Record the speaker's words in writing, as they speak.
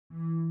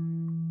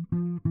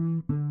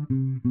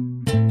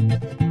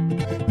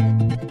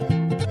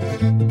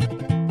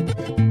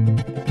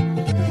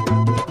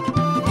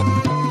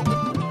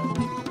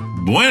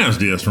Buenos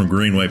dias from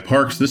Greenway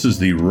Parks. This is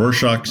the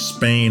Rorschach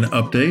Spain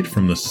update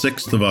from the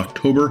 6th of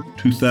October,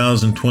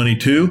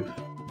 2022.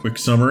 Quick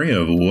summary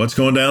of what's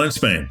going down in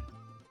Spain.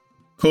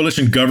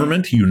 Coalition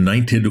government,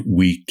 United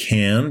We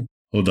Can,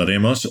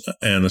 Podemos,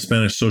 and the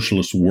Spanish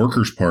Socialist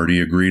Workers'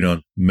 Party agreed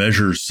on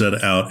measures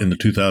set out in the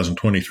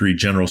 2023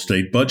 General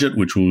State Budget,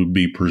 which will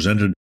be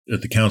presented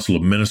at the Council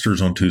of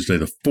Ministers on Tuesday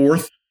the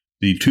 4th.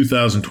 The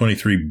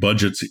 2023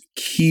 budget's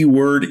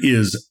keyword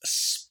is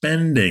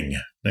spending.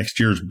 Next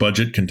year's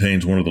budget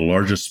contains one of the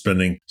largest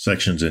spending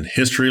sections in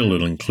history.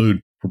 It'll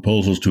include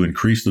proposals to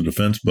increase the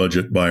defense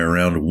budget by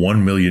around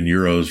 1 million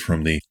euros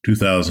from the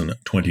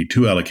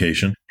 2022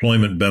 allocation.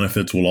 Employment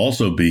benefits will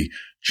also be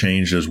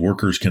changed, as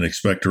workers can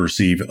expect to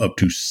receive up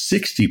to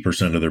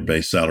 60% of their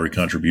base salary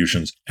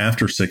contributions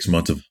after 6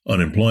 months of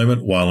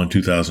unemployment, while in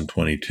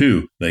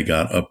 2022 they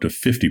got up to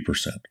 50%.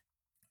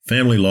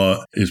 Family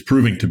law is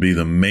proving to be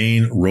the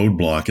main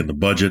roadblock in the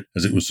budget,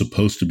 as it was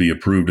supposed to be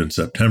approved in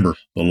September.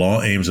 The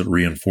law aims at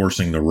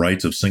reinforcing the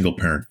rights of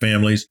single-parent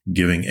families,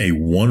 giving a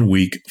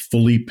 1-week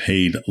fully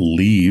paid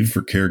leave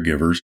for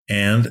caregivers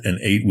and an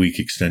 8-week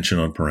extension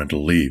on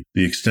parental leave.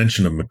 The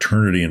extension of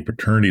maternity and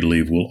paternity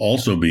leave will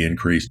also be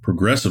increased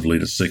progressively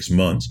to 6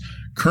 months.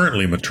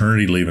 Currently,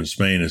 maternity leave in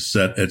Spain is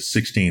set at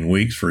 16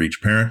 weeks for each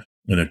parent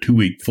and a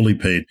 2-week fully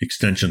paid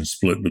extension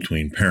split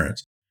between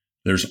parents.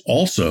 There's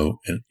also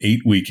an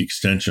 8-week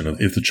extension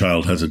if the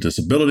child has a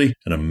disability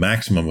and a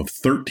maximum of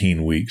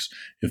 13 weeks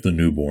if the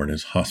newborn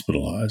is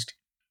hospitalized.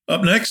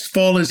 Up next,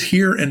 fall is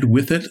here, and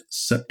with it,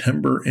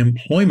 September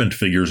employment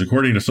figures.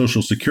 According to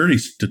Social Security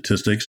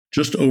statistics,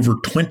 just over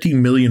 20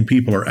 million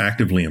people are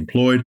actively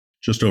employed.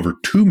 Just over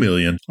 2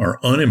 million are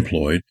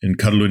unemployed. In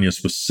Catalonia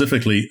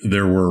specifically,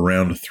 there were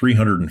around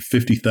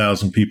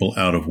 350,000 people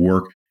out of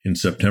work in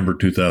September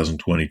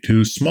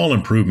 2022. Small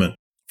improvement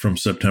from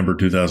September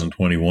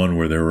 2021,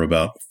 where there were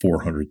about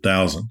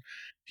 400,000.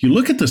 If you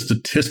look at the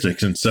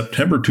statistics, in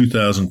September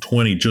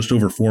 2020, just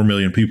over 4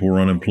 million people were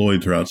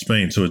unemployed throughout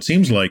Spain, so it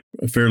seems like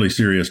a fairly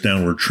serious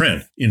downward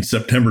trend. In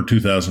September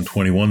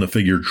 2021, the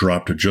figure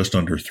dropped to just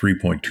under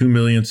 3.2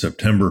 million.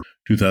 September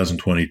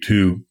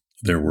 2022,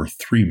 there were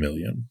 3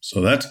 million, so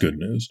that's good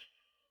news.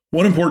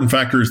 One important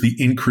factor is the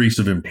increase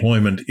of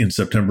employment in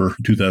September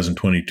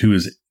 2022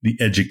 is the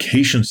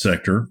education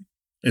sector.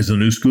 As the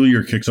new school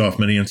year kicks off,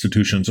 many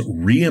institutions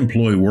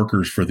re-employ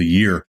workers for the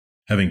year,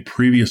 having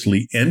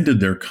previously ended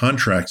their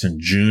contracts in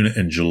June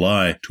and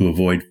July to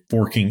avoid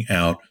forking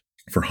out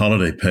for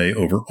holiday pay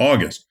over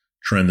August,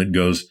 a trend that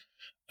goes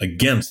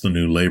against the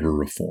new labor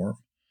reform.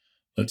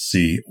 Let's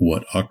see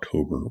what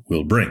October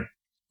will bring.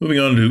 Moving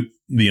on to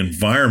the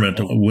environment,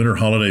 winter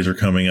holidays are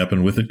coming up,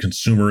 and with it,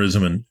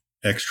 consumerism and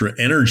extra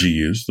energy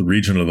use. The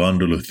region of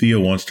Andalusia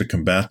wants to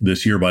combat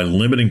this year by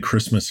limiting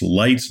Christmas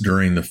lights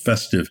during the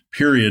festive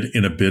period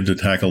in a bid to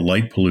tackle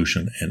light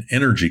pollution and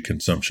energy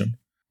consumption.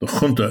 The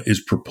junta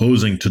is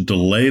proposing to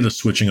delay the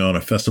switching on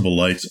of festival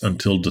lights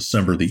until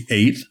December the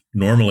 8th.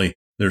 Normally,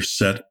 they're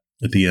set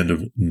at the end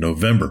of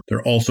November.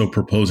 They're also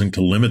proposing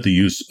to limit the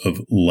use of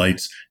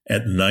lights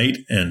at night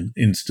and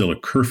instill a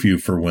curfew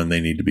for when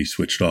they need to be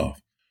switched off.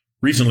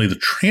 Recently, the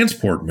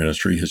Transport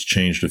Ministry has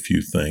changed a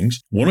few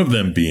things, one of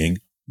them being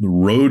the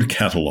road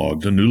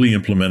catalog. The newly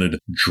implemented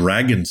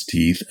dragon's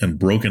teeth and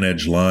broken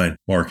edge line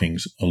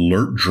markings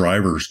alert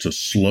drivers to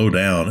slow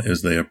down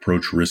as they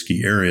approach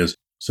risky areas,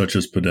 such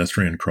as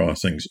pedestrian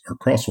crossings or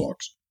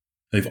crosswalks.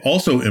 They've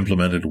also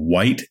implemented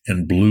white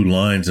and blue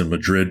lines in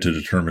Madrid to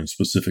determine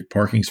specific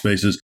parking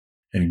spaces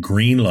and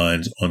green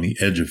lines on the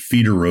edge of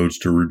feeder roads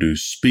to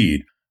reduce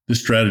speed. This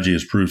strategy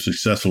has proved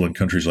successful in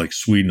countries like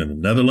Sweden and the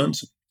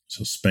Netherlands,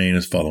 so Spain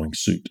is following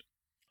suit.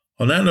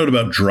 On that note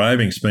about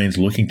driving, Spain's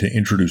looking to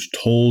introduce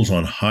tolls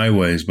on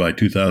highways by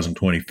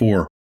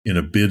 2024 in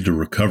a bid to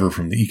recover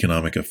from the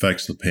economic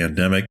effects of the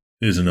pandemic.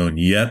 It isn't known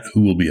yet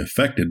who will be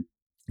affected,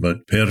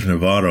 but Per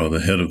Navarro, the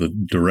head of the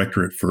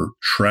Directorate for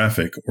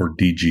Traffic, or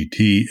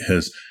DGT,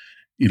 has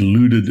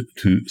alluded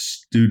to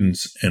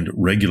students and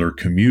regular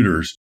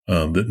commuters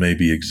that may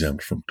be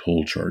exempt from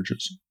toll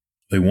charges.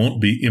 They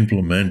won't be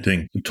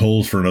implementing the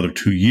tolls for another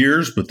 2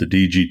 years, but the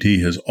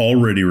DGT has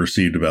already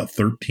received about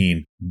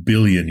 13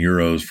 billion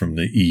euros from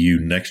the EU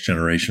Next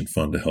Generation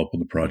Fund to help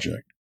with the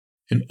project.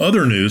 In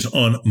other news,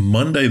 on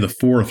Monday the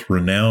 4th,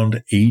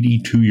 renowned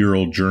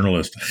 82-year-old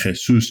journalist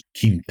Jesus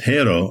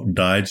Quintero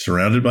died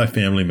surrounded by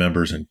family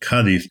members in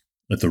Cádiz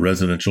at the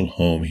residential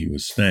home he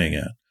was staying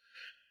at.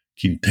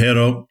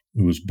 Quintero,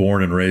 who was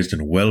born and raised in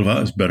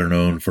Huelva, is better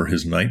known for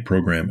his night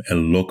program El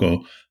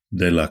Loco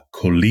de la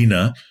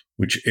Colina,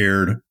 which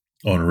aired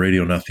on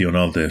Radio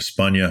Nacional de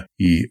España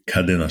y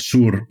Cadena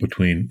Sur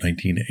between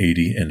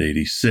 1980 and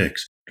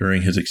 86.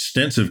 During his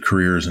extensive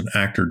career as an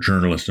actor,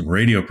 journalist, and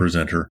radio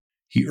presenter,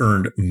 he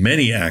earned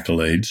many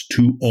accolades,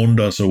 2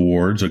 Ondas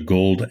Awards, a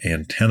gold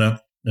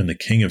antenna, and the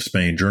King of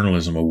Spain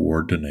Journalism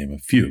Award, to name a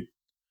few.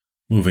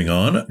 Moving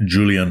on,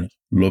 Julian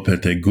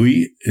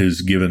Lopetegui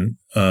is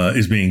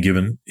being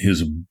given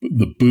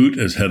the boot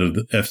as head of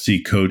the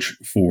FC coach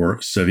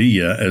for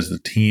Sevilla, as the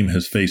team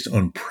has faced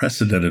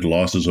unprecedented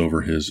losses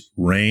over his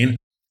reign.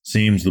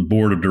 Seems the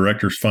board of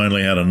directors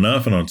finally had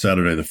enough, and on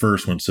Saturday the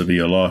 1st, when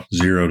Sevilla lost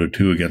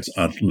 0-2 against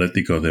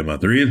Atlético de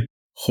Madrid,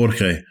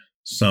 Jorge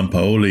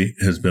Sampaoli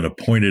has been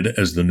appointed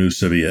as the new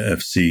Sevilla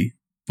FC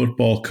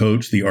football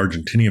coach. The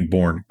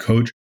Argentinian-born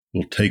coach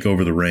will take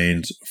over the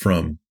reins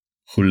from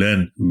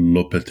Julen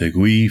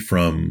Lopetegui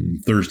from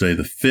Thursday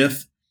the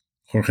 5th.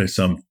 Jorge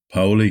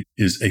Sampaoli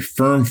is a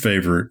firm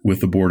favorite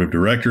with the board of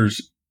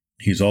directors.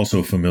 He's also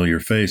a familiar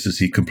face as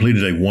he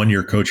completed a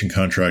one-year coaching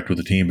contract with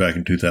the team back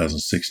in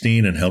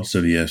 2016 and helped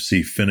Sevilla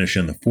FC finish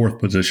in the 4th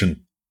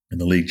position in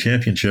the league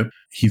championship.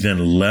 He then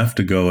left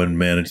to go and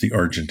manage the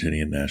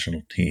Argentinian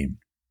national team.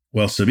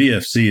 While Sevilla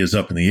FC is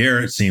up in the air,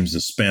 it seems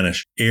the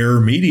Spanish air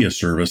media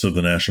service of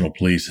the National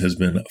Police has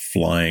been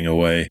flying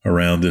away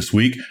around this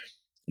week.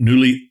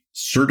 Newly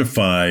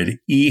certified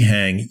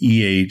EHang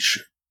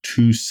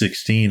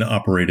EH-216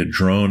 operated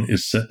drone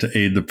is set to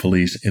aid the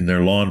police in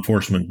their law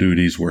enforcement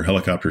duties where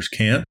helicopters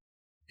can't.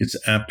 It's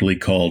aptly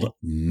called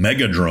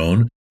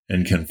Megadrone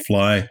and can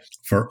fly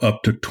for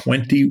up to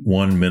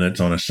 21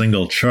 minutes on a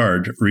single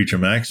charge, reach a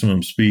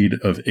maximum speed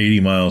of 80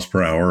 miles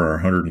per hour or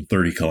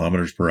 130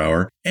 kilometers per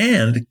hour,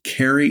 and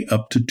carry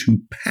up to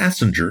 2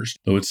 passengers.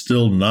 Though it's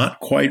still not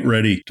quite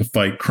ready to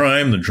fight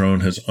crime, the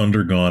drone has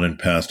undergone and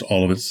passed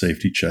all of its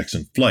safety checks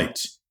and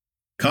flights.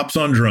 Cops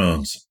on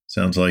drones.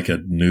 Sounds like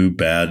a new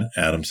bad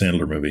Adam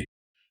Sandler movie.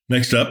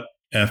 Next up,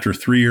 after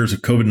 3 years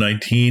of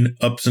COVID-19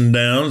 ups and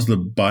downs, the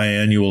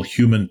biannual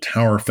Human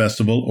Tower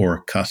Festival,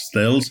 or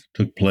Castells,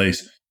 took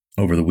place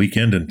over the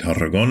weekend in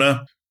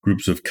Tarragona.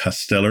 Groups of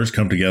Castellers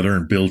come together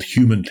and build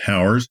human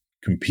towers,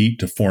 compete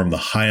to form the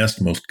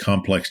highest, most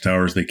complex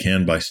towers they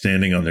can by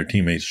standing on their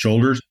teammates'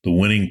 shoulders. The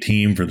winning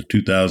team for the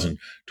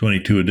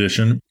 2022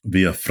 edition,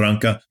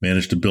 Villafranca,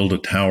 managed to build a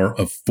tower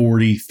of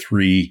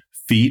 43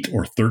 feet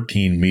or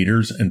 13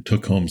 meters and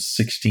took home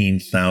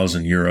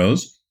 16,000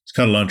 euros. This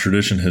Catalan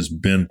tradition has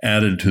been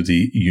added to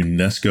the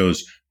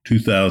UNESCO's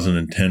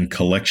 2010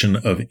 Collection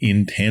of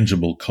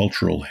Intangible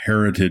Cultural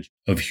Heritage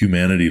of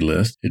Humanity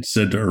list. It's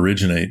said to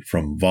originate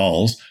from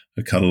Valls,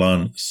 a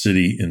Catalan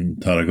city in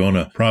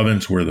Tarragona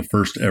province where the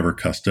first ever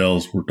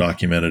castells were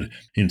documented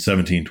in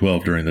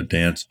 1712 during the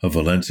Dance of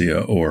Valencia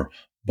or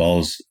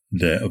Balls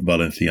de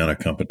Valenciana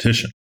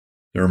competition.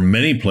 There are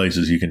many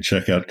places you can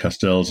check out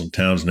castells in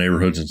towns,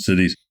 neighborhoods, and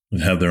cities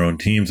that have their own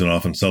teams and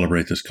often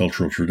celebrate this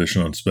cultural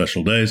tradition on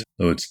special days,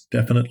 though it's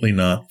definitely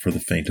not for the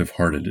faint of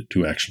hearted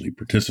to actually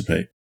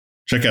participate.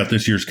 Check out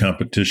this year's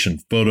competition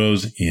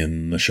photos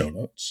in the show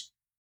notes.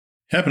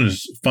 Happen to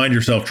find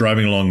yourself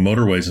driving along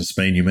motorways in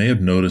Spain, you may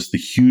have noticed the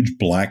huge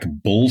black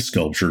bull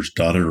sculptures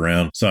dotted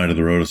around the side of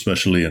the road,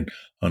 especially in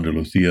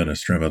Andalusia and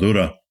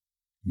Extremadura.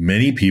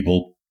 Many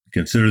people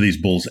consider these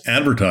bulls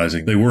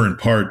advertising. They were in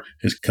part,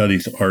 as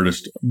Cadiz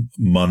artist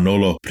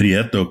Manolo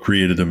Prieto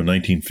created them in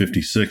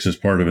 1956 as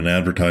part of an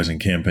advertising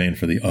campaign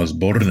for the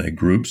Osborne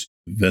Group's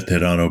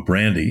Veterano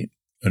brandy.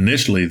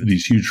 Initially,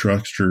 these huge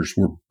structures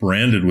were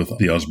branded with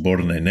the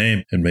Osborne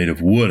name and made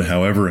of wood.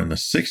 However, in the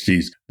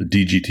 60s, the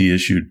DGT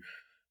issued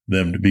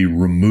them to be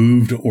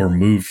removed or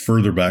moved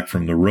further back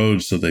from the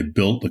road, so they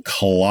built the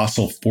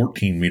colossal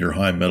 14-meter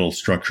high metal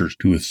structures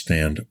to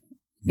withstand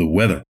the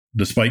weather.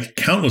 Despite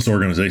countless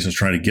organizations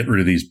trying to get rid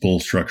of these bull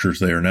structures,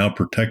 they are now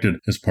protected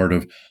as part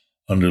of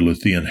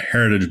Andalusian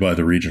heritage by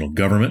the regional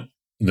government.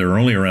 There are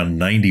only around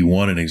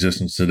 91 in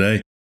existence today,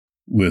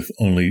 with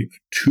only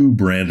 2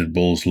 branded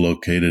bulls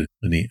located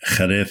in the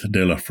Jerez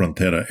de la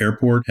Frontera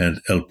Airport and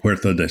El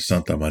Puerto de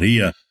Santa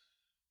Maria.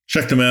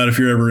 Check them out if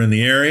you're ever in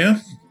the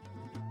area.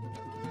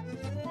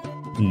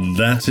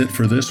 That's it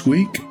for this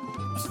week.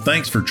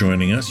 Thanks for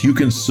joining us. You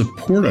can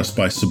support us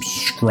by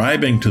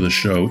subscribing to the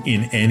show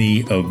in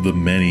any of the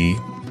many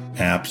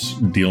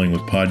apps dealing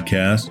with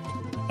podcasts,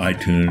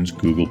 iTunes,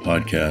 Google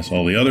Podcasts,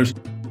 all the others.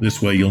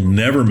 This way, you'll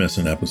never miss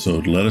an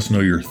episode. Let us know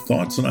your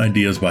thoughts and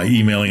ideas by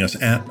emailing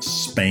us at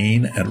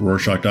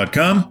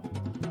spain@rorschach.com.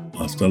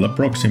 Hasta la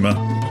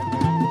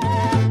próxima.